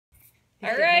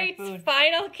All right,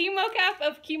 final chemo cap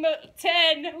of chemo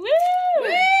 10. Woo! Woo!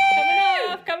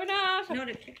 Coming off. No,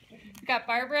 Got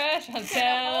Barbara,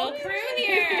 Chantel, crew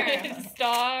here.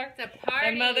 Star, It's a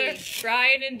party. my mother,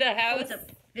 Brian in the house. it's a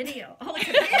video. Oh, it's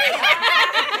a video.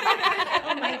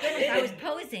 Oh my goodness, I was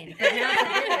posing, but now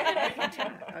it's a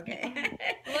video. Okay.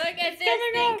 Look at this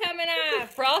thing coming off.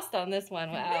 Frost on this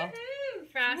one, wow.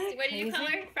 Frosty, what do you call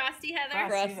her? Frosty Heather?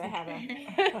 Frosty the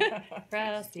Heather.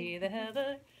 Frosty the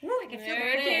Heather. Ooh, I can feel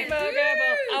There it it. is.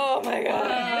 Oh my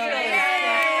god.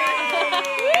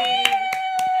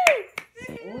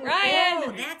 Ryan!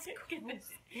 Oh, that's cool.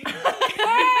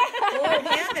 Oh,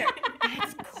 Heather,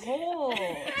 that's cool.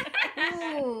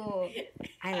 Ooh,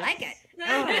 I like it.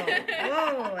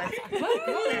 Oh, that's cool.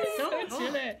 Oh, that's so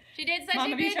cool. She did such Mom, a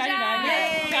have you good tried it on?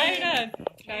 job. Try it on.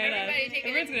 Try it Everybody on. take it.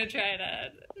 Everyone's gonna try it on.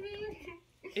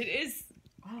 It is.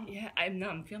 Yeah, I'm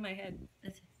numb. Feel my head.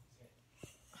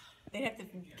 They have to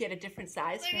get a different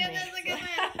size Look for at me. this, look at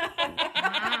this.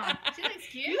 Wow. She looks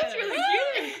cute. You look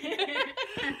really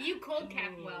cute. You cold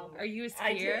cap well. Are you a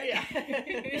I do, skier? yeah.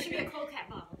 You should be a cold cap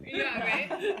mom. Yeah, right?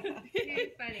 You're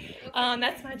funny.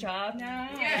 That's my job now.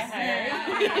 Yes. I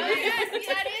Oh, yes,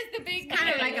 that is the big Kind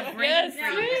of like a brain Yes.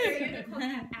 No, freeze. you're the cold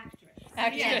cap actress.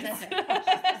 Actress. Yes, that's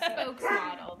right.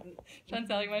 Spokesmodel.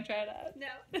 Chantel, you want to try it out? No.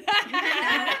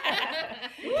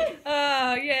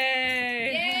 Oh,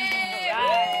 yay! Yay!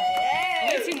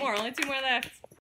 Only two more left.